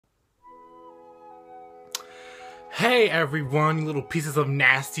Hey everyone, you little pieces of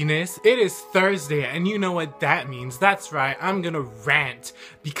nastiness. It is Thursday and you know what that means. That's right, I'm gonna rant.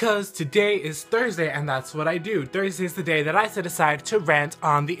 Because today is Thursday and that's what I do. Thursday is the day that I set aside to rant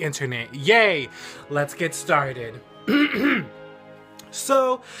on the internet. Yay! Let's get started.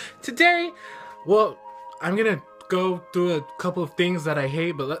 So, today, well, I'm gonna go through a couple of things that I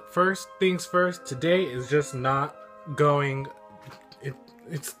hate, but first things first, today is just not going,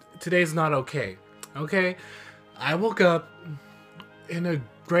 today's not okay. Okay? I woke up in a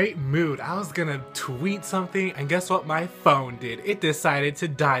great mood. I was gonna tweet something, and guess what my phone did? It decided to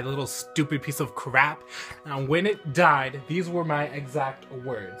die, the little stupid piece of crap. And when it died, these were my exact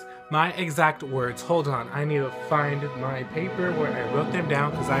words. My exact words. Hold on, I need to find my paper where I wrote them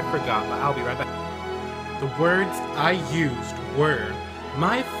down because I forgot, but I'll be right back. The words I used were,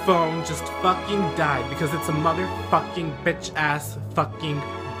 my phone just fucking died because it's a motherfucking bitch-ass fucking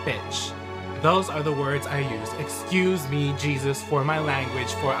bitch. Those are the words I used. Excuse me, Jesus, for my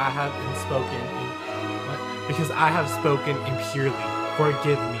language, for I have spoken impurely.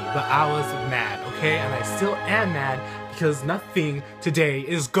 Forgive me, but I was mad, okay? And I still am mad because nothing today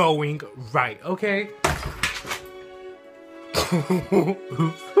is going right, okay?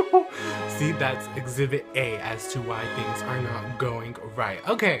 See, that's exhibit A as to why things are not going right.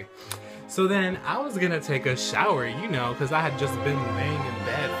 Okay. So then I was gonna take a shower, you know, because I had just been laying in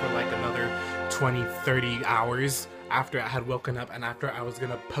bed for like another 20, 30 hours after I had woken up and after I was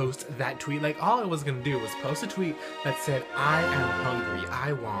gonna post that tweet. Like, all I was gonna do was post a tweet that said, I am hungry,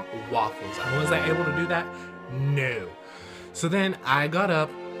 I want waffles. And was I able to do that? No. So then I got up,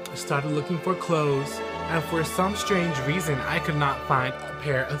 started looking for clothes, and for some strange reason, I could not find a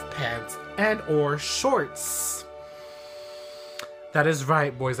pair of pants and or shorts. That is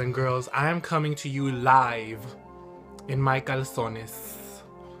right, boys and girls. I am coming to you live in my calzones.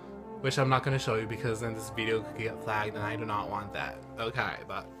 Which I'm not going to show you because then this video could get flagged and I do not want that. Okay,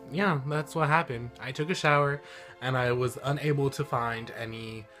 but yeah, that's what happened. I took a shower and I was unable to find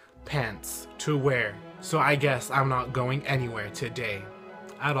any pants to wear. So I guess I'm not going anywhere today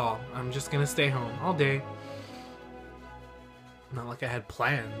at all. I'm just going to stay home all day. Not like I had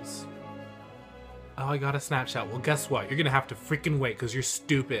plans. Oh, I got a Snapchat. Well, guess what? You're gonna have to freaking wait because you're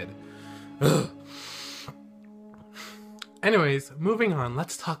stupid. Ugh. Anyways, moving on.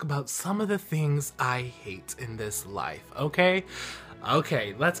 Let's talk about some of the things I hate in this life, okay?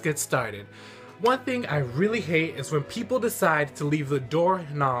 Okay, let's get started. One thing I really hate is when people decide to leave the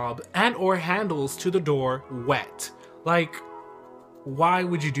doorknob and or handles to the door wet. Like, why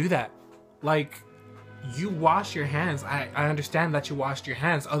would you do that? Like, you wash your hands. I understand that you washed your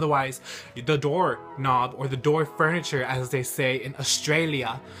hands. Otherwise, the door knob or the door furniture, as they say in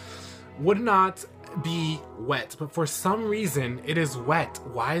Australia, would not be wet. But for some reason, it is wet.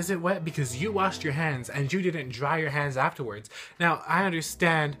 Why is it wet? Because you washed your hands and you didn't dry your hands afterwards. Now, I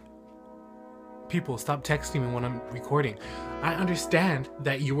understand. People, stop texting me when I'm recording. I understand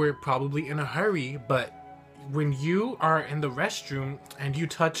that you were probably in a hurry, but when you are in the restroom and you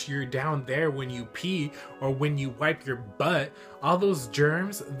touch your down there when you pee or when you wipe your butt, all those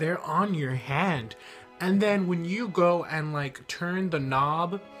germs, they're on your hand. And then when you go and like turn the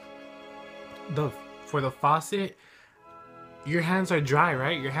knob for the faucet, your hands are dry,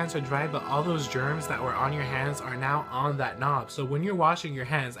 right? Your hands are dry, but all those germs that were on your hands are now on that knob. So when you're washing your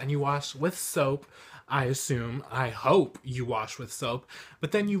hands and you wash with soap, I assume, I hope you wash with soap,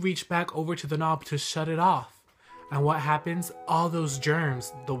 but then you reach back over to the knob to shut it off. And what happens? All those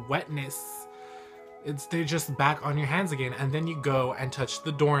germs, the wetness, they're just back on your hands again. And then you go and touch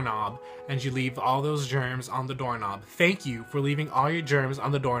the doorknob and you leave all those germs on the doorknob. Thank you for leaving all your germs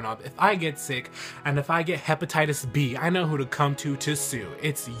on the doorknob. If I get sick and if I get hepatitis B, I know who to come to sue.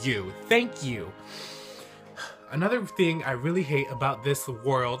 It's you. Thank you. Another thing I really hate about this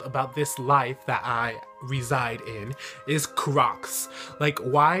world, about this life that I reside in, is Crocs. Like,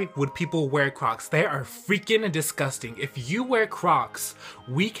 why would people wear Crocs? They are freaking disgusting. If you wear Crocs,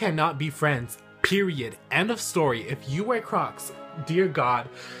 we cannot be friends. Period. End of story. If you wear Crocs, dear God,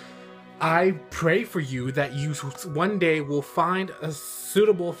 I pray for you that you one day will find a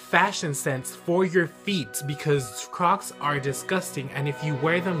suitable fashion sense for your feet, because Crocs are disgusting, and if you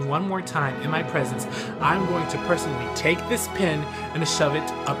wear them one more time in my presence, I'm going to personally take this pin and shove it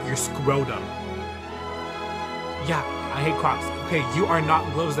up your scrotum. Yeah, I hate Crocs. Okay, you are not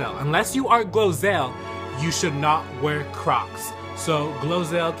Glozell. Unless you are Glozell, you should not wear Crocs. So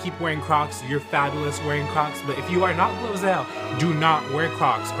Glozell, keep wearing Crocs. You're fabulous wearing Crocs. But if you are not Glozell, do not wear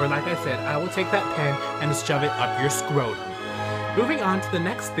Crocs. Or like I said, I will take that pen and shove it up your scrotum. Moving on to the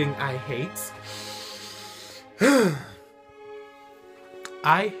next thing I hate.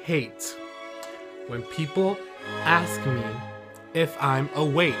 I hate when people ask me if I'm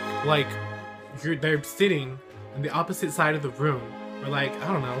awake. Like, they're sitting on the opposite side of the room, or like,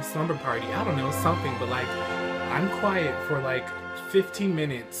 I don't know, slumber party, I don't know, something, but like, I'm quiet for like 15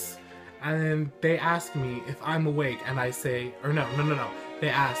 minutes, and then they ask me if I'm awake, and I say, or no, they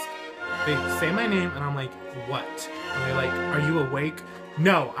say my name, and I'm like, what? And they're like, are you awake?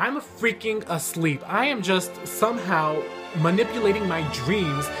 No, I'm freaking asleep. I am just somehow manipulating my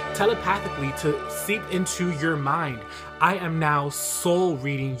dreams telepathically to seep into your mind. I am now soul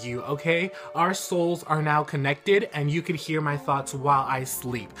reading you, okay? Our souls are now connected, and you could hear my thoughts while I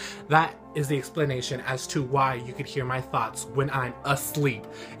sleep. That is the explanation as to why you could hear my thoughts when I'm asleep.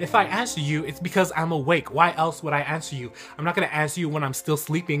 If I answer you, it's because I'm awake. Why else would I answer you? I'm not gonna answer you when I'm still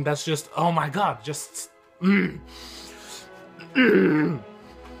sleeping. That's just, oh my god, just...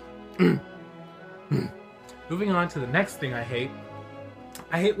 Moving on to the next thing I hate.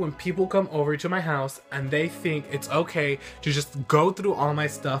 I hate when people come over to my house and they think it's okay to just go through all my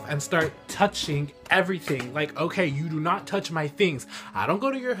stuff and start touching everything. Like, okay, you do not touch my things. I don't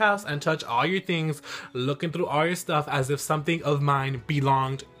go to your house and touch all your things, looking through all your stuff as if something of mine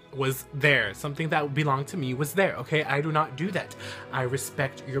was there. Something that belonged to me was there, okay? I do not do that. I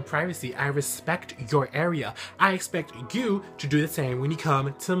respect your privacy. I respect your area. I expect you to do the same when you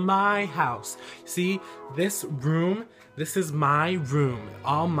come to my house. See, this room, this is my room.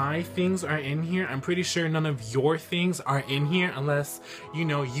 All my things are in here. I'm pretty sure none of your things are in here unless, you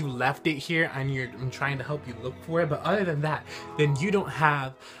know, you left it here and I'm trying to help you look for it. But other than that, then you don't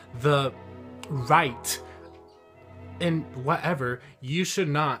have the right and whatever. You should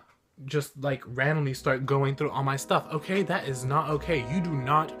not just like randomly start going through all my stuff, okay? That is not okay. You do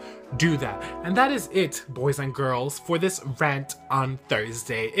not do that. And that is it, boys and girls, for this rant on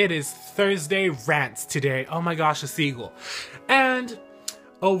Thursday. It is Thursday rants today. Oh my gosh, a seagull. And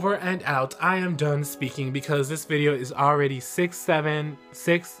over and out. I am done speaking because this video is already 6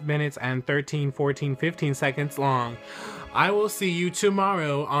 minutes and 15 seconds long. I will see you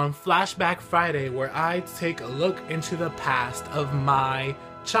tomorrow on Flashback Friday, where I take a look into the past of my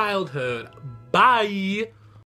childhood. Bye!